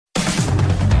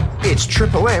It's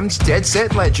Triple M's Dead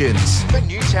Set Legends for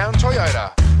Newtown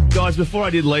Toyota. Guys, before I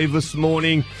did leave this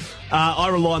morning, I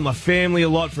rely on my family a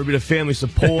lot for a bit of family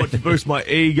support, to boost my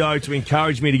ego, to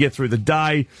encourage me to get through the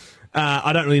day.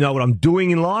 I don't really know what I'm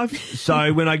doing in life,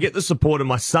 so when I get the support of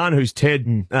my son, who's Ted,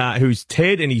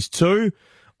 and he's 2,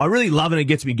 I really love it and it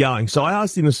gets me going. So I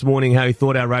asked him this morning how he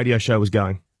thought our radio show was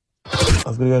going. I've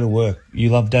got to go to work. You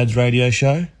love Dad's radio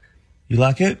show? You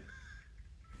like it?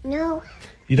 No.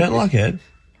 You don't like it? No.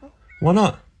 Why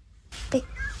not?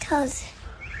 Because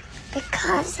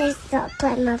it's not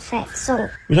playing my favourite song.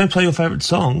 We don't play your favourite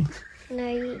song? No,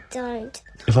 you don't.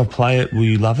 If I play it, will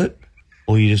you love it?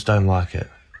 Or you just don't like it?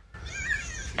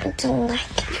 I don't like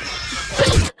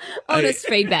it. Honest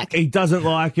feedback. He doesn't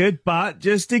like it, but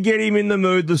just to get him in the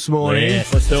mood this morning,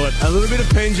 Yes, let's do it. a little bit of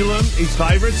Pendulum, his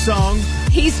favourite song.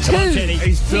 He's 2.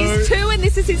 He's 2. He's 2 and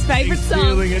this is his favourite He's song.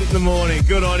 feeling it in the morning.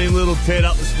 Good on him, little Ted,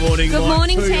 up this morning. Good My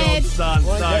morning, 2-year-old Ted. Son.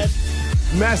 Morning, Ted.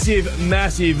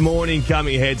 Massive morning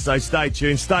coming ahead, so stay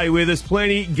tuned. Stay with us.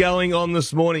 Plenty going on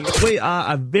this morning. We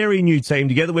are a very new team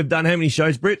together. We've done how many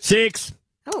shows, Britt? 6.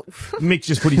 Oh. Mick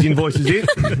just put his invoices in,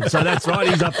 so that's right,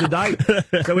 he's up to date.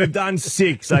 So we've done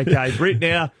 6, okay, Britt.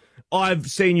 Now, I've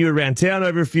seen you around town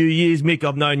over a few years. Mick,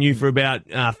 I've known you for about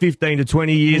 15 to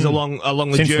 20 years along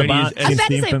the Since journey. the I was about to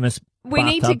say, infamous we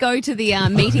need to bathtub. go to the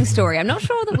meeting story. I'm not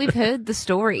sure that we've heard the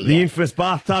story The yet. infamous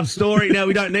bathtub story. Now,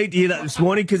 we don't need to hear that this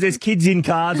morning because there's kids in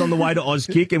cars on the way to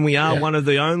Auskick, and we are one of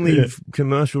the only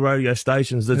commercial radio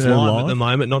stations that's live at the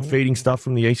moment, not feeding stuff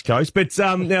from the East Coast. But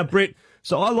now, Brett,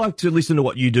 so I like to listen to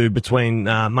what you do between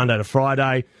Monday to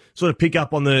Friday, sort of pick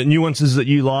up on the nuances that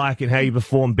you like and how you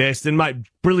perform best. And, mate,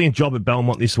 brilliant job at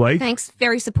Belmont this week. Thanks.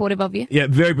 Very supportive of you. Yeah,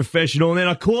 very professional. And then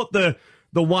I caught the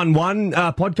 1-1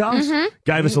 podcast,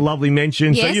 gave us a lovely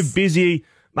mention. So Yes. you're busy.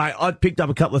 Mate, I picked up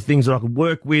a couple of things that I could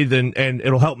work with and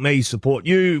it'll help me support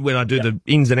you when I do the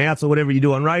ins and outs or whatever you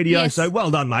do on radio. Yes. So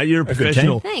well done, mate. You're a good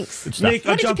professional. Thanks. Nick,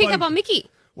 What did you pick up on Mickey?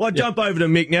 Well, I jump over to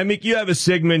Mick now. Mick, you have a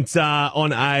segment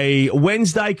on a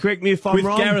Wednesday, correct me if I'm With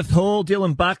wrong. Gareth Hall,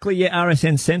 Dylan Buckley,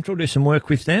 RSN Central, do some work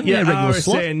with them. Yeah, regular RSN.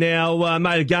 slot. Now,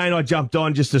 mate, again, I jumped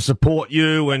on just to support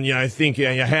you and, think,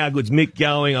 how good's Mick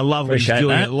going. I love what he's Appreciate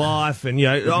doing that. at life. And,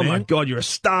 oh, my man. God, you're a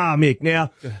star, Mick.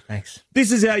 Now, Thanks.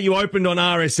 this is how you opened on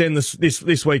RSN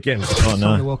this weekend. Oh, Time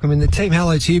to no. welcome in the team.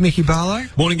 Hello to you, Mickey Barlow.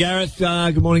 Morning, Gareth.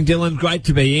 Good morning, Dylan. Great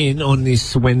to be in on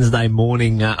this Wednesday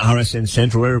morning, RSN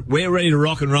Central. We're ready to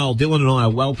rock and roll. Dylan and I are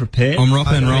well prepared. I'm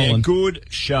rocking and Yeah, rolling. good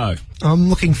show. I'm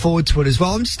looking forward to it as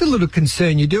well. I'm just a little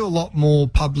concerned. You do a lot more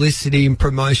publicity and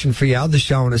promotion for your other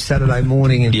show on a Saturday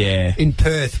morning in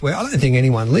Perth, where I don't think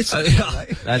anyone listens.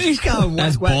 He's going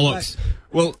That's bollocks.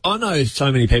 Well, I know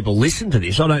so many people listen to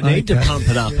this. I don't need to Okay. pump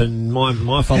it up, and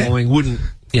my following wouldn't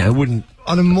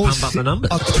On a more pump up the numbers.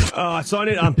 So I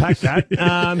need to unpack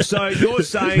that. So you're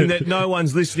saying that no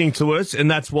one's listening to us, and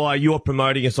that's why you're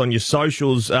promoting us on your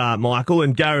socials, Michael.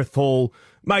 And Gareth Hall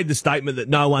made the statement that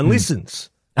no one listens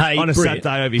Hey, on a brilliant.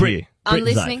 Saturday over Brilliant. here. I'm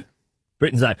Britain's listening. Oath.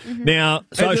 Britain's Oath. Now,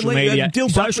 social media. Dill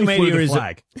social Buckley flew media the is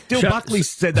flag. Dill Buckley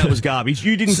said that was garbage.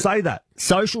 You didn't say that.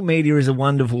 social media is a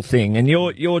wonderful thing, and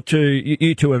you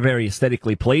two are very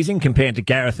aesthetically pleasing compared to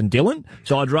Gareth and Dylan.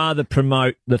 So I'd rather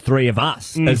promote the three of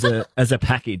us as a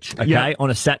package, okay, Yeah. on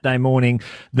a Saturday morning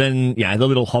than the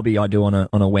little hobby I do on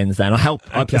a Wednesday, and I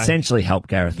essentially help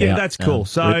Gareth. Yeah, out, that's cool.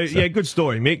 So, good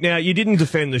story, Mick. Now, you didn't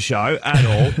defend the show at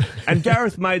all, and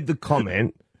Gareth made the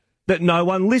comment that no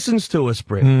one listens to us,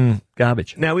 Brett.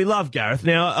 garbage. Now, we love Gareth.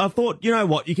 Now, I thought, you know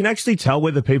what? You can actually tell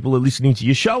whether people are listening to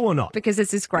your show or not. Because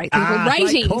it's this great thing called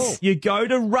ratings. Cool. You go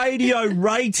to radio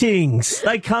ratings.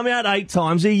 They come out 8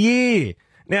 times a year.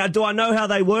 Now, do I know how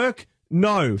they work?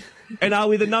 No. And are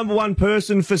we the number one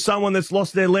person for someone that's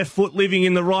lost their left foot living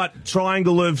in the right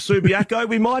triangle of Subiaco?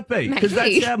 We might be. Because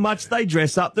Maybe. that's how much they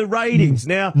dress up the ratings.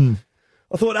 Now,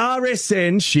 I thought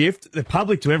RSN shift, the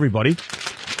public to everybody.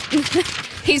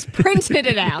 He's printed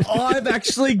it out. I've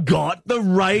actually got the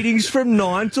ratings from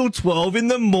 9 till 12 in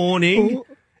the morning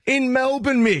in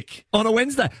Melbourne, Mick. On a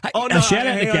Wednesday. Hey, Oh, no, shout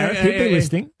out to hang on, Gareth. hang on,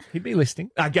 He'd be hsorry,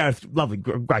 listening. Gareth, lovely,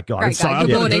 great guy. Great So guy. I've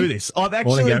Good got to morning. do this. I've Morning,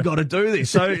 actually Gareth. got to do this.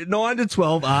 So 9 to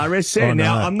 12 RSN. Oh, no.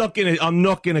 Now I'm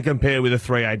not gonna compare with a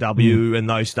 3AW and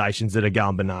those stations that are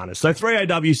going bananas. So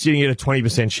 3AW sitting at a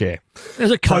 20% share.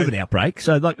 There's a COVID outbreak,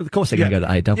 so of course they're going to go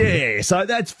to AW. Yeah, so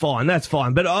that's fine.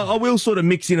 But I will sort of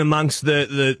mix in amongst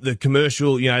the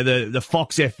commercial, the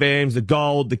Fox FMs, the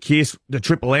Gold, the Kiss, the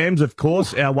Triple M's, of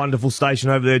course, our wonderful station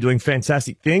over there doing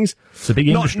fantastic things. It's a big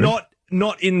industry.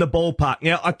 Not in the ballpark.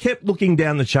 Now, I kept looking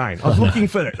down the chain. I was looking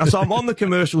for it. So I'm on the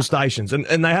commercial stations, and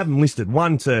they have them listed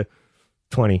 1 to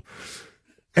 20.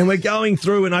 And we're going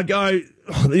through, and I go,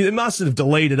 they must have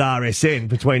deleted RSN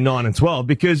between 9 and 12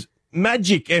 because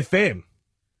Magic FM.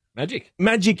 Magic.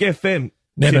 Magic FM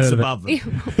Never sits heard of above them.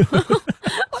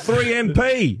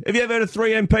 3MP. Have you ever heard of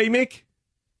 3MP, Mick?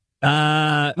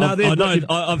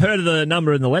 I've heard of the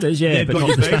number and the letters, yeah, but got not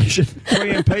you the beat. station.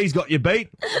 3MP's got you beat.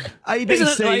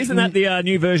 ABC. Isn't that the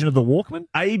new version of the Walkman?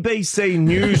 ABC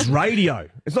News Radio.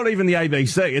 It's not even the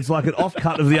ABC. It's like an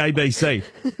off-cut of the ABC.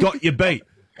 Got you beat.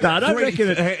 No, I don't reckon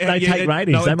they take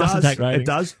ratings. No, They it mustn't does. take ratings. It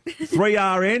does.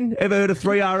 3RN. Ever heard of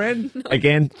 3RN?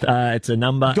 Again, it's a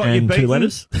number Got you and two beaten.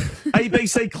 letters.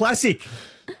 ABC Classic.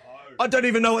 I don't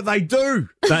even know what they do.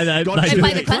 They Got They you do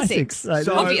play beat. the classics, So,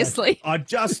 obviously. I'd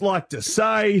just like to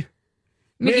say,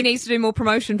 Mickey Mick, needs to do more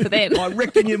promotion for them. I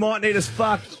reckon you might need to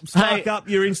spark up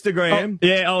your Instagram.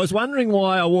 Yeah, I was wondering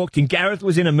why I walked in. Gareth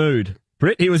was in a mood.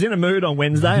 Britt, he was in a mood on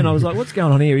Wednesday, and I was like, what's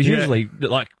going on here? He's usually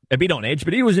like a bit on edge,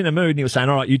 but he was in a mood, and he was saying,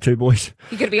 all right, you two boys.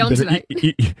 You've got to be on today.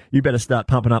 You better start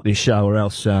pumping up this show, or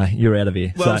else you're out of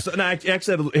here. Well, So- no, actually,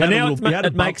 he had a it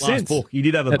bump makes last sense. book. You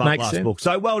did have a It bump makes last sense. book.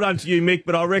 So well done to you, Mick,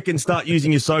 but I reckon start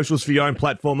using your socials for your own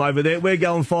platform over there. We're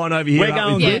going fine over here. We're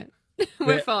aren't we, going Yeah. Britt?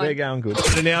 We're fine. We're going good.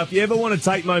 So now, if you ever want to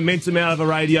take momentum out of a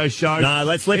radio show, No,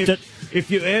 let's lift it.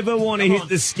 If you ever want to hit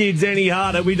the skids any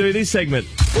harder, we do this segment.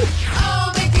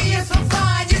 Oh, Mickey, you're so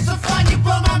fine, you're so fine, you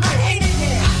blow my mind.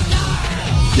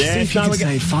 Yeah, See if you can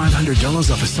save $500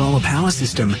 off a solar power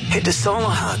system. Head to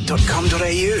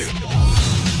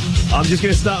solarhut.com.au. I'm just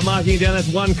going to start marking it down.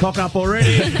 That's one cock up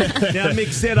already. Now,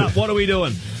 Mick, set up. What are we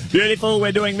doing? Beautiful.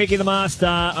 We're doing Mickey the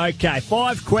Master. Okay,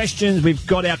 5 questions. We've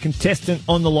got our contestant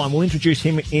on the line. We'll introduce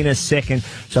him in a second.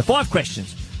 So 5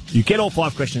 questions. You get all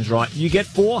 5 questions right, you get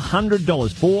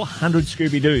 $400, 400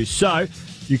 Scooby-Doos. So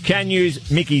you can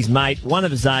use Mickey's mate, one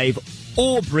of Zave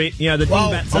or Britt, the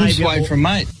Dingbat Xavier. I'm just waiting for a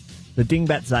mate. The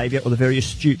Dingbat Xavier or the very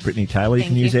astute Brittany Taylor. You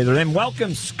Thank can use you. either of them.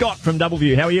 Welcome, Scott from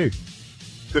Doubleview. How are you?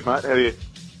 Good, mate. How are you?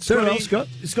 Very well, Scott.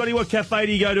 Scotty, what cafe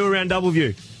do you go to around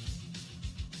Doubleview?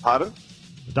 Pardon?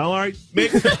 Don't worry, Mick.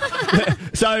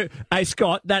 So, hey,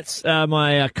 Scott, that's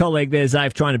my colleague there,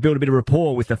 Zave, trying to build a bit of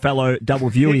rapport with a fellow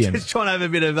Doubleviewian. Just trying to have a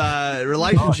bit of a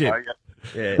relationship.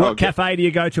 Okay. What cafe do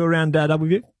you go to around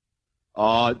Doubleview?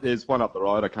 Oh, there's one up the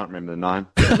road. I can't remember the name.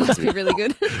 Must be really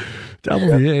good.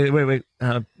 Doubleview, yeah, we're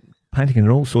painting in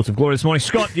all sorts of glory this morning.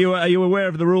 Scott, are you aware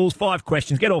of the rules? 5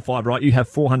 questions. Get all 5 right. You have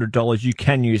 $400. You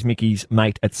can use Mickey's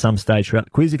mate at some stage throughout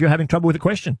the quiz if you're having trouble with a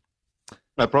question.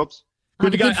 No probs.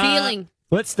 Good to go. Good feeling.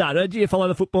 Let's start. Do you follow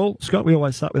the football, Scott? We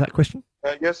always start with that question.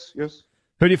 Yes. Who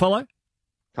do you follow?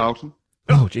 Carlton.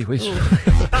 Oh, gee whiz.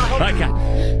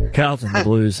 Okay. Carlton, the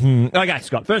Blues. Okay,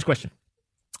 Scott, first question.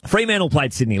 Fremantle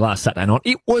played Sydney last Saturday night.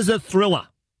 It was a thriller.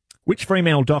 Which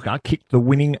Fremantle docker kicked the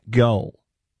winning goal?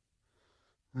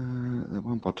 They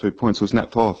won by 2 points. It was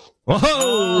Nat Fife.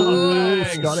 Oh,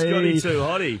 Thanks, Scotty. Scotty too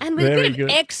hotty. And with a Very bit of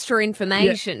good. extra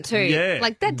information, too. Yeah.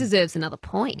 Like, that deserves another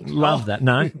point. Love that.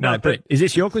 No, No, but is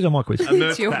this your quiz or my quiz? A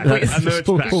merch It's your pack. quiz. A merch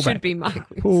Pull pack. back. Should be my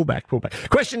quiz. Pull back.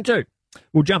 Question 2.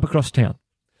 We'll jump across town.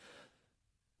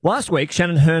 Last week,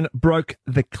 Shannon Hearn broke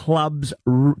the club's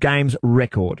games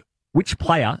record. Which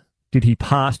player did he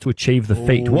pass to achieve the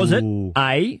feat? Was it Ooh.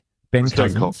 A, Ben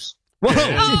Stone Cousins? Cox. Whoa!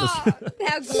 Oh,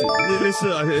 how good.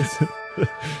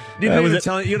 You got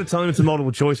to tell him it's a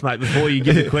multiple choice, mate, before you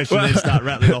give the question and then start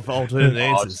rattling off alternate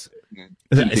answers.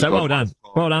 So well done.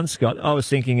 Well done, Scott. I was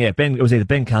thinking, it was either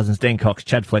Ben Cousins, Dean Cox,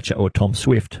 Chad Fletcher, or Tom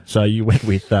Swift. So you went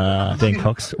with Ben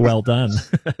Cox. Well done.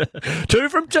 2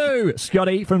 from 2.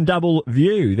 Scotty from Double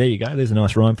View. There you go. There's a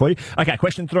nice rhyme for you. Okay,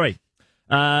 question 3.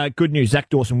 Good news. Zach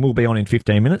Dawson will be on in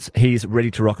 15 minutes. He's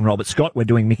ready to rock and roll. But Scott, we're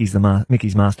doing Mickey's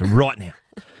Master right now.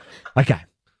 Okay.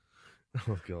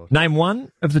 Oh, God. Name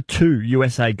one of the 2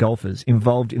 USA golfers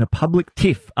involved in a public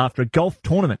tiff after a golf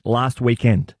tournament last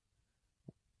weekend.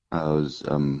 It was,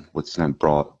 what's his name?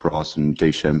 Bryson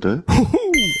DeChambeau.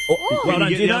 Well done. Do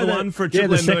Get you the know other that- one for a yeah, Triple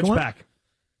the M second merch one? pack.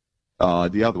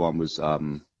 The other one was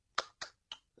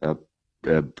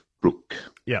Brooke.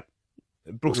 Yeah.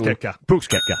 Brooks Koepka. Brooks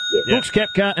Koepka. Brooks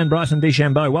Koepka and Bryson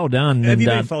DeChambeau. Well done. Have And, you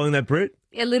been following that, Britt?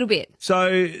 A little bit.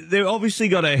 So they've obviously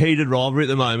got a heated rivalry at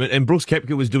the moment, and Brooks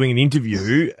Koepka was doing an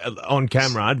interview on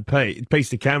camera, piece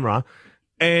to camera,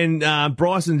 and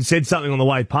Bryson said something on the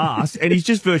way past, and he's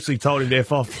just virtually told him to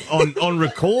F off on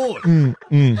record.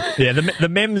 Yeah, the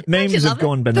memes Don't you have love it?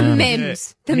 gone The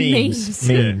bananas. memes. The memes.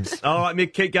 Memes. All right,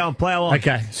 Mick, keep going. Play along.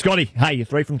 Okay, Scotty, hey, you're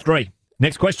 3 from 3.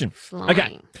 Next question. Flying.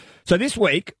 Okay, so this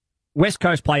week, West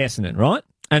Coast play Essendon, right?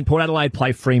 And Port Adelaide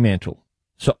play Fremantle.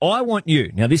 So I want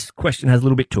you, now this question has a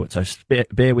little bit to it, so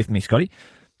bear with me, Scotty.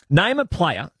 Name a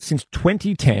player since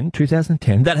 2010,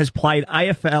 that has played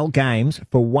AFL games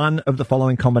for one of the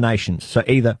following combinations. So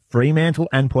either Fremantle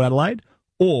and Port Adelaide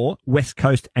or West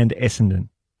Coast and Essendon.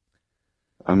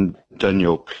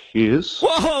 Daniel Pierce.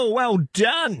 Whoa, well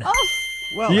done.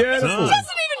 Well, Beautiful. done. Doesn't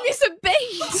even miss a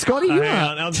beat. Scotty, you Hang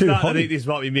are on, I'm too starting to hotty. think this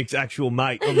might be Mick's actual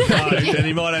mate on the phone, and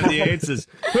he might have the answers.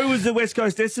 Who was the West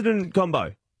Coast Essendon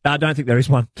combo? I don't think there is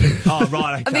one. Oh,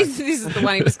 right. Okay. This is the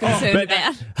one he was concerned But,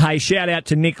 about. hey, shout out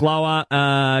to Nick Lower,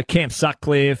 Camp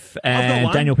Sutcliffe, I've got and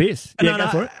one. Daniel Pierce. No, Go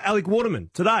for it. Alec Waterman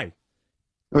today.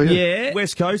 Oh, Yeah.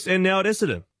 West Coast and now at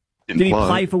Essendon. Did he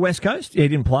play for West Coast? Yeah, he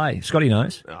didn't play. Scotty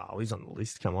knows. Oh, he's on the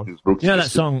list. Come on. You know that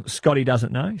song, Scotty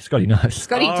Doesn't Know? Scotty knows.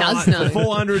 Scotty All does right, know.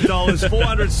 $400,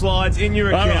 400 slides in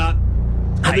your All account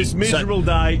on Hey, this miserable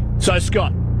day. So,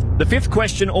 Scott, the fifth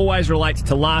question always relates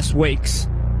to last week's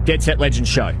Dead Set Legends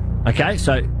show. Okay,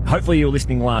 so hopefully you were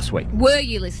listening last week. Were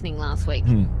you listening last week?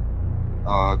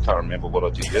 I can't remember what I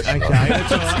did yesterday. Okay,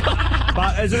 that's all right.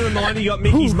 But as a reminder, you got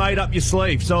Mickey's made up your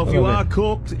sleeve. So if you are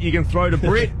cooked, you can throw to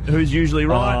Britt, who's usually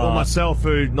right, or myself,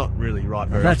 who's not really right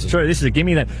very That's often. true. This is a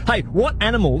gimme then. Hey, what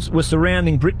animals were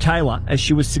surrounding Britt Taylor as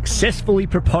she was successfully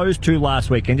proposed to last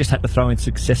week? And just had to throw in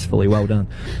successfully. Well done.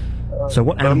 So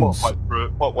what I animals?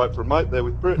 might wait for a mate there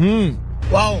with Brett.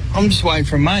 Well, I'm just waiting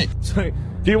for a mate. So,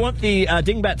 do you want the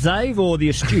dingbat Zave or the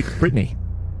astute Brittany?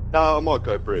 No, I might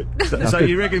go Brett. So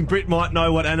you reckon Britt might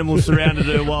know what animals surrounded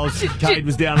her while Cade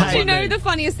was down on Do you one know knee? the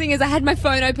funniest thing is I had my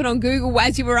phone open on Google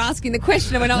as you were asking the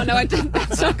question. I went, oh, no, I didn't.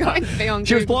 That's not going to be on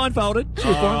She was Google. blindfolded. She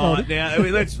was All blindfolded. right,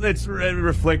 now let's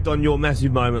reflect on your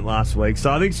massive moment last week.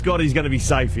 So I think Scotty's going to be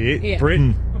safe here. Yeah. Britt,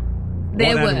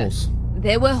 There what were. animals?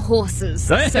 There were horses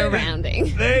Hey.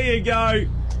 surrounding. There you go,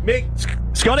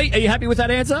 Mick. Scotty, are you happy with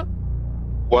that answer?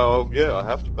 Well, yeah, I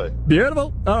have to be.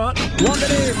 Beautiful. All right. Lock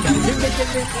it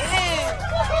in.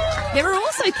 There were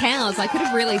also cows. I could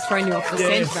have really thrown you off the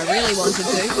scent if I really wanted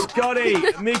to.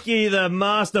 Scotty, Mickey, the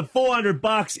master,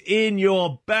 $400 in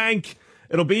your bank.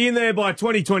 It'll be in there by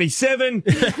 2027.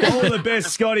 All the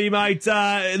best, Scotty, mate.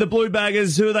 The Blue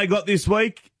Baggers, who have they got this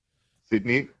week?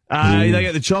 Sydney. They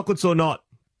get the chocolates or not?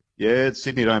 Yeah,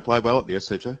 Sydney don't play well at the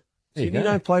SCG. Sydney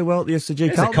don't play well at the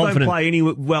SCG. a Carlton don't confident- play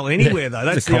anywhere, though.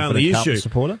 That's He's a the only confident Carlton issue.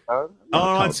 supporter.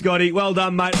 All right, Scotty. Well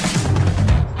done, mate.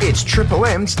 It's Triple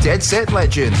M's Dead Set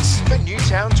Legends for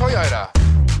Newtown Toyota.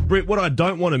 Britt, what I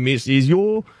don't want to miss is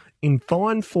you're in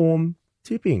fine form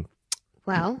tipping.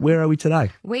 Well, Where are we today?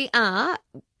 we are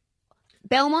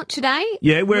Belmont today.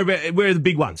 Yeah, where are the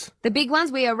big ones? The big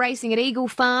ones, we are racing at Eagle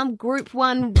Farm, Group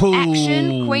 1 Pooh.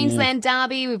 action, Queensland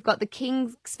Derby. We've got the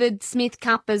Kingsford Smith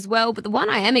Cup as well. But the one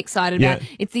I am excited about,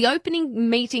 it's the opening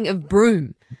meeting of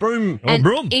Broome. Broome. And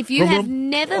Broome. if you Broome, have Broome.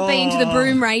 never been to the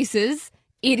Broome races,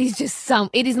 it is just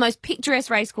it is the most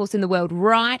picturesque racecourse in the world,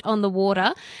 right on the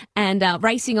water. And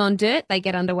racing on dirt, they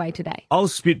get underway today. I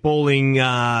was spitballing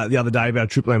the other day about a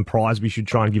Triple M prize we should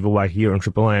try and give away here on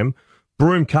Triple M.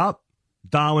 Broome Cup,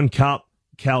 Darwin Cup,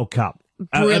 Cal Cup.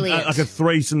 Brilliant. Like a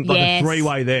threesome, like Yes. a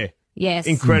three-way there. Yes.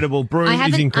 Incredible. Broome I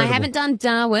is incredible. haven't done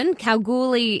Darwin.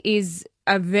 Kalgoorlie is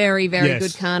a very, very Yes.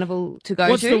 good carnival to go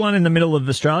What's to. the one in the middle of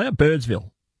Australia?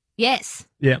 Birdsville. Yes.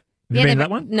 Yeah. Have you been to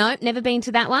that one? No, never been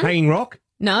to that one. Hanging Rock?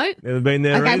 No. Never been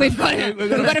there. Okay, either. we've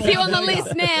got a few on the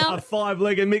list now. A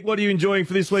five-legger. Mick, what are you enjoying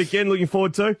for this weekend? Looking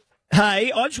forward to?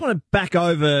 Hey, I just want to back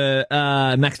over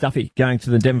Max Duffy going to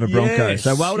the Denver Broncos. Yes,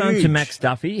 So well done huge. to Max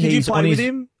Duffy. Did you He's play on with his-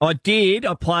 him? I did.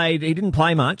 I played. He didn't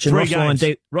play much. And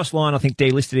 3 Ross Lyon, I think,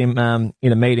 delisted him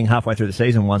in a meeting halfway through the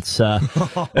season once,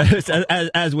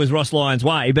 as was Ross Lyon's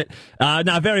way. But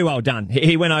no, very well done.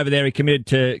 He went over there. He committed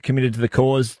to the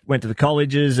cause. Went to the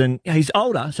colleges, and he's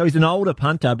older, so he's an older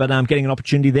punter. But getting an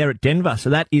opportunity there at Denver, so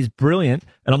that is brilliant.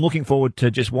 And I'm looking forward to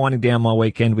just winding down my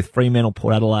weekend with Fremantle,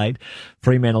 Port Adelaide,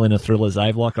 Fremantle in a thriller,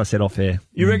 Zave, like I said off air.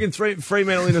 You reckon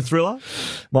Fremantle in a thriller?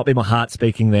 Might be my heart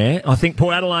speaking there. I think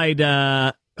Port Adelaide,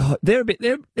 they're a bit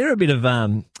of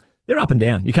they're up and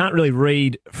down. You can't really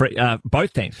read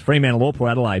both teams, Fremantle or Port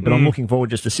Adelaide. But I'm looking forward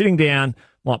just to sitting down,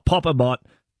 might pop a bot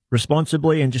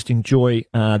responsibly, and just enjoy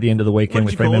the end of the weekend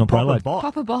with Fremantle, Port Adelaide.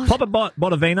 Pop a bot. Pop a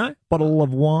bot of vino, bottle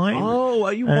of wine. Oh,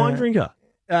 are you a wine drinker?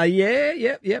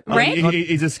 Yep. Red?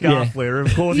 He's a scarf wearer,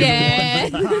 of course.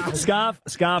 Yeah.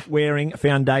 Scarf wearing,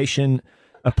 foundation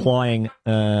applying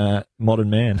modern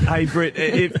man. Hey, Britt,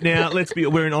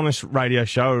 we're an honest radio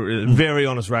show, a very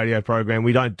honest radio program.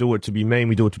 We don't do it to be mean,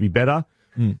 we do it to be better.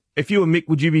 If you were Mick,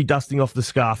 would you be dusting off the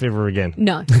scarf ever again?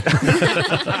 No.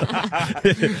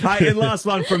 Hey, and last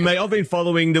one from me. I've been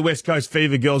following the West Coast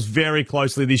Fever Girls very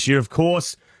closely this year, of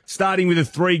course, starting with a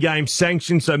 3-game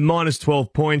sanction, so minus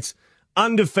 12 points.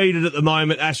 Undefeated at the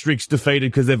moment, Asterix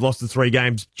defeated because they've lost the 3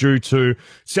 games due to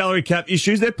salary cap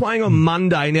issues. They're playing on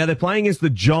Monday. Now, they're playing against the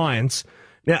Giants.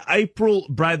 Now, April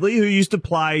Bradley, who used to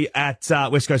play at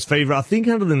West Coast Fever, I think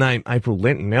under the name April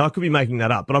Lenton. Now, I could be making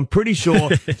that up, but I'm pretty sure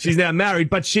she's now married,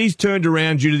 but she's turned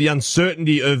around due to the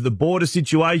uncertainty of the border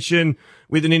situation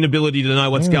with an inability to know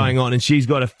what's going on, and she's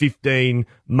got a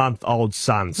 15-month-old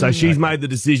son. So she's made the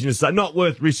decision to say, not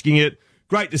worth risking it.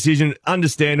 Great decision,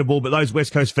 understandable, but those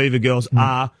West Coast Fever girls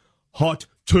are hot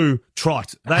to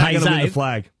trot. They are going to win the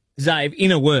flag. Zave,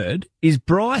 in a word, is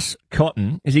Bryce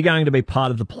Cotton, is he going to be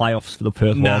part of the playoffs for the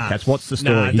Perth Wildcats? What's the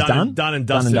story? He's done? Done and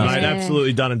dusted, mate. Yeah.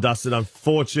 Absolutely done and dusted.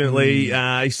 Unfortunately,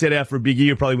 he set out for a big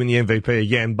year, probably win the MVP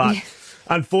again. But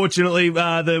unfortunately,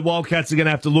 the Wildcats are going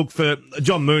to have to look for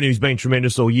John Mooney, who's been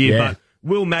tremendous all year. But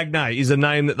Will Magnay is a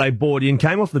name that they brought in,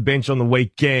 came off the bench on the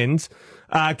weekend.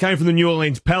 Came from the New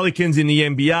Orleans Pelicans in the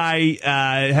NBA,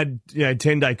 had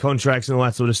 10-day contracts and all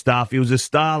that sort of stuff. He was a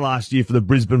star last year for the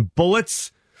Brisbane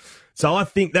Bullets. So I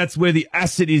think that's where the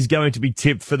asset is going to be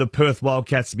tipped for the Perth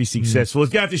Wildcats to be successful.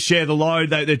 It's going to have to share the load.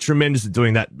 They're tremendous at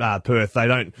doing that, Perth. They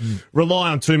don't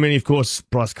rely on too many. Of course,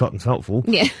 Bryce Cotton's helpful.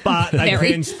 Yeah. But they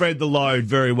can spread the load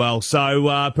very well.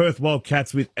 So Perth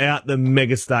Wildcats without the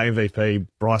megastar MVP,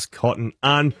 Bryce Cotton,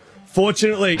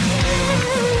 unfortunately.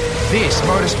 This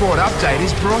motorsport update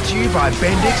is brought to you by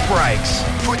Bendix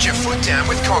Brakes. Put your foot down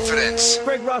with confidence.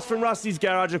 Greg Rust from Rusty's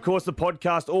Garage, of course, the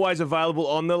podcast always available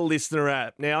on the Listener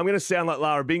app. Now, I'm going to sound like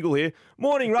Lara Bingle here.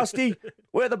 Morning, Rusty.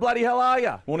 Where the bloody hell are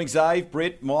you? Morning, Zave,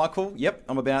 Brett, Michael. Yep,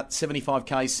 I'm about 75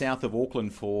 k's south of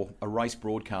Auckland for a race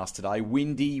broadcast today.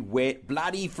 Windy, wet,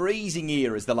 bloody freezing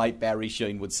here, as the late Barry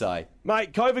Sheen would say.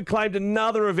 Mate, COVID claimed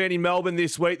another event in Melbourne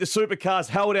this week. The supercars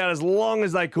held out as long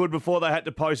as they could before they had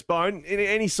to postpone.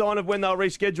 Any sign of when they'll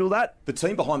reschedule that? The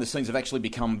team behind the scenes have actually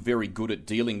become very good at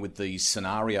dealing with these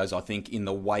scenarios, I think, in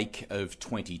the wake of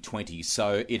 2020.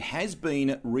 So it has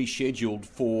been rescheduled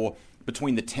for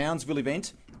between the Townsville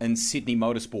event and Sydney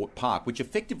Motorsport Park, which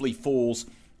effectively falls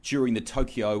during the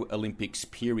Tokyo Olympics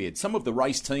period. Some of the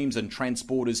race teams and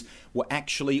transporters were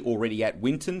actually already at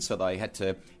Winton, so they had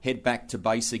to head back to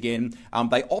base again.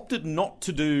 They opted not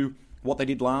to do what they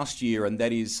did last year, and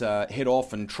that is head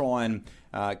off and try and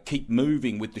keep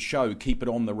moving with the show, keep it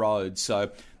on the road. So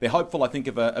they're hopeful, I think,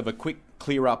 of a quick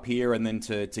clear up here and then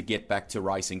to get back to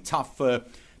racing. Tough for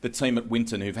the team at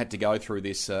Winton, who've had to go through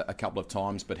this a couple of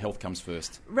times, but health comes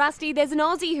first. Rusty, there's an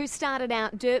Aussie who started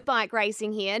out dirt bike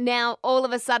racing here. Now, all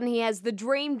of a sudden, he has the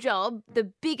dream job, the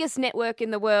biggest network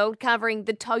in the world, covering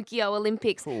the Tokyo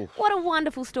Olympics. Ooh. What a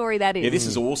wonderful story that is. Yeah, this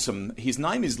is awesome. His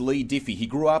name is Lee Diffie. He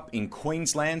grew up in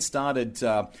Queensland, started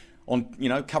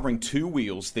covering two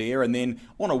wheels there, and then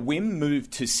on a whim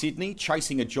moved to Sydney,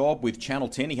 chasing a job with Channel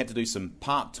 10. He had to do some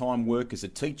part-time work as a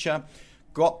teacher.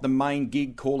 Got the main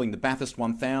gig calling the Bathurst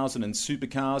 1000 and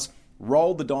supercars,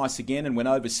 rolled the dice again and went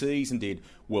overseas and did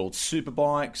World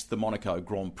Superbikes, the Monaco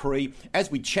Grand Prix. As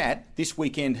we chat, this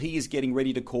weekend he is getting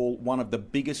ready to call one of the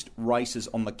biggest races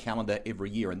on the calendar every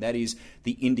year, and that is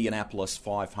the Indianapolis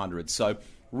 500. So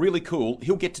really cool.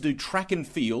 He'll get to do track and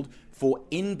field for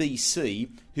NBC,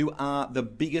 who are the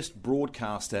biggest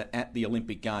broadcaster at the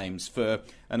Olympic Games. For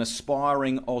an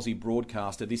aspiring Aussie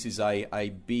broadcaster, this is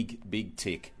a big, big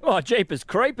tick. Oh, jeepers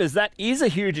creepers, that is a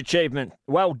huge achievement.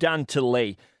 Well done to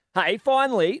Lee. Hey,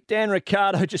 finally, Dan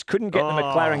Ricciardo just couldn't get the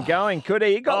McLaren going, could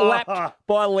he? He got lapped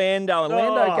by Lando, and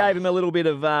Lando gave him a little bit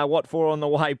of what for on the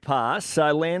way past.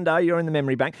 So, Lando, you're in the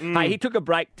memory bank. Hey, he took a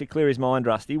break to clear his mind,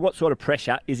 Rusty. What sort of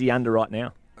pressure is he under right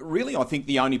now? Really, I think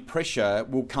the only pressure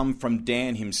will come from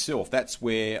Dan himself. That's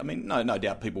where, no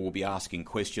doubt people will be asking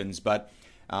questions, but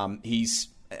he's,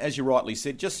 as you rightly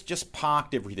said, just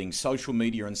parked everything, social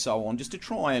media and so on, just to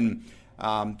try and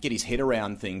get his head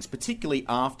around things, particularly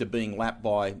after being lapped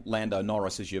by Lando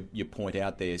Norris, as you point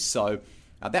out there. So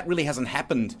that really hasn't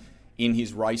happened in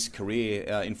his race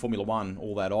career in Formula One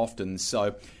all that often.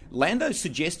 So Lando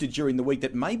suggested during the week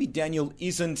that maybe Daniel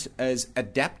isn't as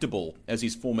adaptable as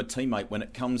his former teammate when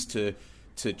it comes to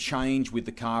change with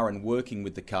the car and working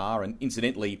with the car. And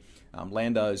incidentally,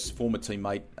 Lando's former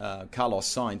teammate Carlos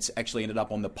Sainz actually ended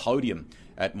up on the podium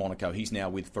at Monaco. He's now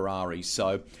with Ferrari.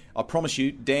 So I promise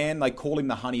you, Dan, they call him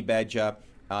the Honey Badger.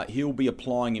 He'll be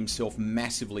applying himself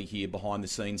massively here behind the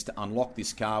scenes to unlock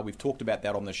this car. We've talked about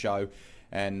that on the show,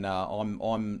 and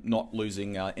I'm not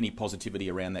losing any positivity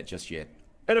around that just yet.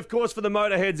 And, of course, for the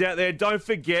motorheads out there, don't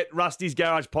forget Rusty's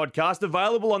Garage podcast,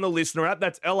 available on the Listener app.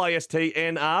 That's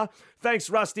LASTNR. Thanks,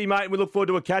 Rusty, mate. We look forward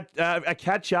to a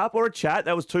catch-up or a chat.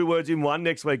 That was two words in one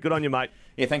next week. Good on you, mate.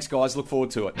 Yeah, thanks, guys. Look forward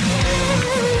to it.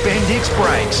 Bendix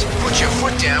Brakes. Put your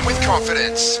foot down with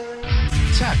confidence.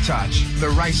 Tap Touch. The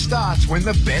race starts when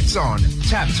the bet's on.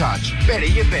 Tap Touch. Better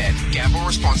your bet. Gamble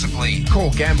responsibly.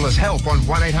 Call Gamblers Help on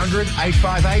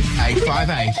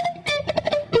 1-800-858-858.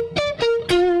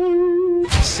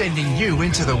 sending you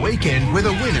into the weekend with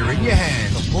a winner in your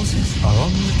hand. The horses are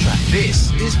on the track.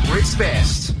 This is Brit's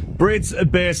Best. Brit's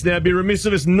Best. Now, it'd be remiss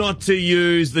of us not to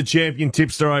use the champion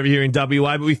tipster over here in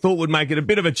WA, but we thought we'd make it a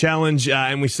bit of a challenge,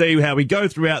 and we see how we go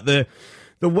throughout the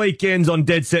weekends on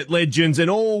Dead Set Legends, and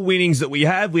all winnings that we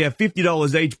have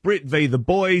 $50 each. Brit v the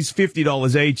boys,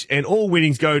 $50 each, and all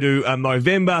winnings go to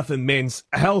Movember for men's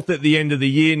health at the end of the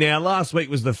year. Now, last week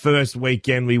was the first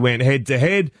weekend we went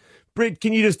head-to-head. Britt,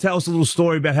 can you just tell us a little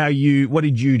story about what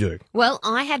did you do? Well,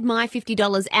 I had my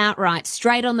 $50 outright,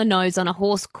 straight on the nose on a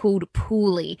horse called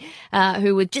Pooley,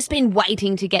 who had just been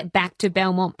waiting to get back to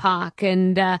Belmont Park,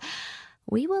 and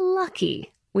we were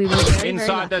lucky. We were very,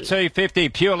 inside very the 250,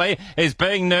 Purely is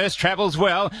being nursed, travels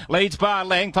well, leads by a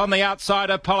length on the outside.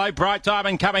 Apollo, Bright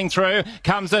Diamond coming through.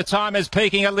 Comes the time is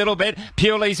peaking a little bit.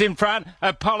 Purely's in front.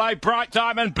 Apollo, Bright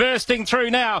Diamond bursting through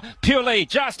now. Purely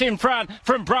just in front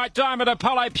from Bright Diamond.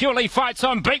 Apollo, Purely fights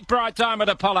on. Beat Bright Diamond.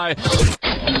 Apollo.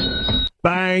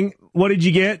 Bang. What did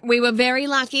you get? We were very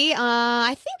lucky.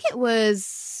 I think it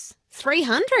was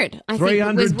 $300. I think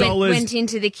 $300 went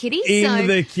into the kitty.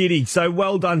 The kitty. So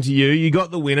well done to you. You got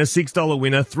the winner, $6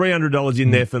 winner, $300 in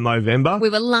there for Movember.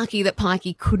 We were lucky that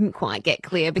Pikey couldn't quite get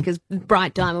clear because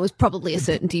Bright Diamond was probably a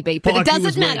certainty beat. But Pikey, it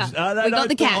doesn't matter. We got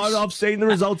the cash. I've seen the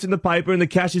results in the paper and the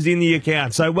cash is in the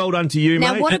account. So well done to you, mate.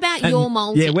 Now, what about your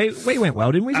multi? Yeah, we went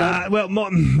well, didn't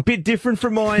we? Bit different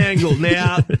from my angle.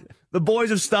 Now, the boys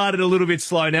have started a little bit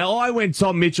slow. Now, I went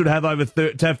Tom Mitchell to have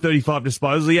 35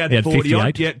 disposals. He had 40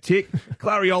 odd. Yeah, tick.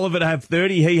 Clary Oliver to have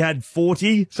 30. He had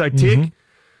 40. So tick.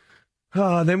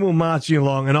 Then we're marching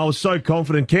along, and I was so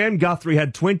confident. Cam Guthrie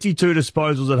had 22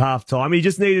 disposals at halftime. He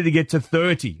just needed to get to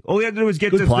 30. All he had to do was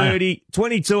get to 30.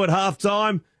 22 at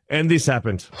halftime, and this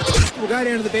happened. We'll go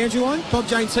down to the boundary line. Bob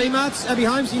Jane T-Marts. Abby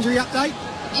Holmes, injury update.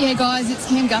 Yeah, guys, it's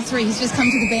Cam Guthrie. He's just come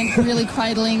to the bench, really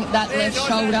cradling that left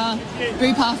shoulder.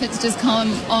 Drew Parfitt's just come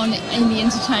on in the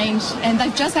interchange, and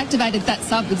they've just activated that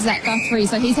sub with Zach Guthrie,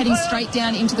 so he's heading straight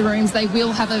down into the rooms. They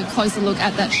will have a closer look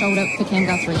at that shoulder for Cam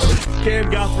Guthrie.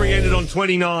 Cam Guthrie ended on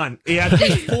 29. He had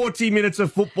 40 minutes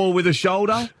of football with a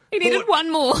shoulder. He needed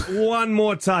one more. One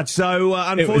more touch. So,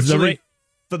 unfortunately...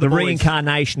 The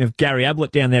reincarnation of Gary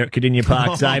Ablett down there at Cardinia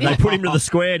Park, Dave. They put him to the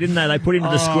square, didn't they? They put him to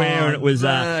the square, and it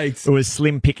was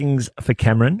slim pickings for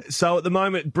Cameron. So at the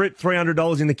moment, Britt,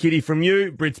 $300 in the kitty from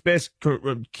you. Britt's Best,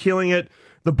 killing it.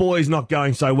 The boys not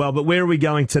going so well, but where are we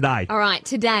going today? All right,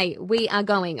 today we are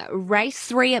going race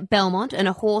 3 at Belmont and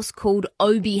a horse called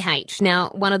OBH. Now,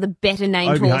 one of the better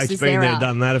named horses there are. Been there,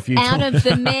 done that a few times. Out of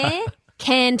the mare...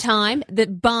 Can Time,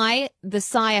 that by the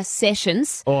sire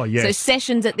Sessions. Oh, yes. So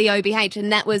Sessions at the OBH,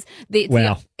 and that was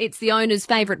it's the owner's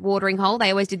favourite watering hole. They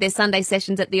always did their Sunday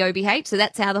sessions at the OBH, so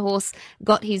that's how the horse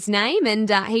got his name, and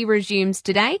he resumes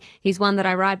today. He's one that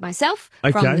I ride myself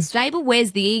from the stable.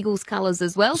 Wears the Eagles colours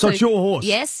as well. So it's your horse?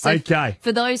 Yes. So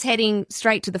for those heading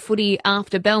straight to the footy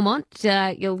after Belmont,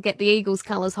 you'll get the Eagles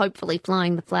colours, hopefully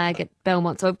flying the flag at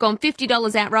Belmont. So I've gone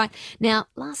 $50 outright. Now,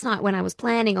 last night when I was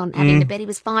planning on having to bet, he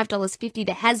was $5.50.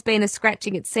 There has been a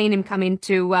scratching. It's seen him come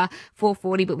into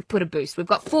 $4.40, but we've put a boost. We've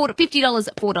got $50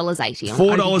 at $4.80.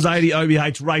 $4.80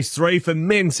 OBH race 3 for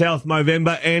Men's Health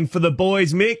Movember, and for the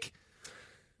boys, Mick.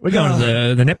 We're going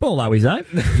to the netball, are we,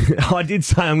 Dave? I did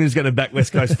say I'm just going to back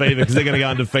West Coast Fever because they're going to go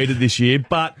undefeated this year,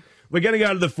 but we're going to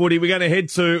go to the footy. We're going to head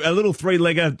to a little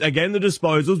 3-legger, again, the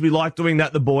disposals. We like doing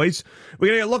that, the boys. We're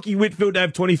going to get Lockie Whitfield to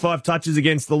have 25 touches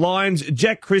against the Lions.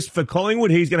 Jack Crisp for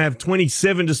Collingwood. He's going to have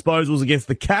 27 disposals against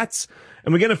the Cats.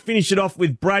 And we're going to finish it off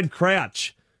with Brad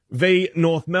Crouch v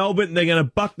North Melbourne. They're going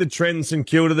to buck the trend in St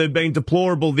Kilda. They've been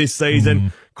deplorable this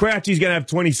season. Crouch is going to have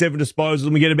 27 disposals,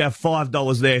 and we get about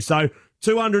 $5 there. So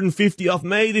 $250 off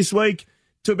me this week,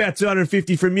 to about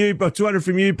 $250 from you, but $200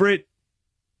 from you, Britt.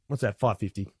 What's that?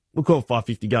 $550. We'll call it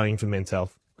 $550 going for Men's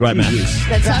Health. Great, man.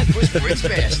 That was Brit's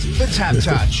Best, the Tap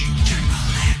Touch.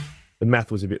 The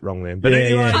math was a bit wrong then. But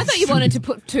anyway, I thought you wanted to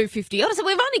put $250 on. So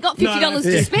we've only got $50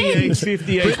 to spend. It's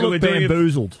 50 each. We're doing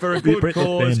it for a good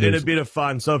cause and a bit of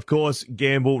fun. So, of course,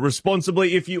 gamble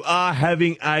responsibly if you are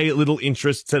having a little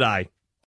interest today.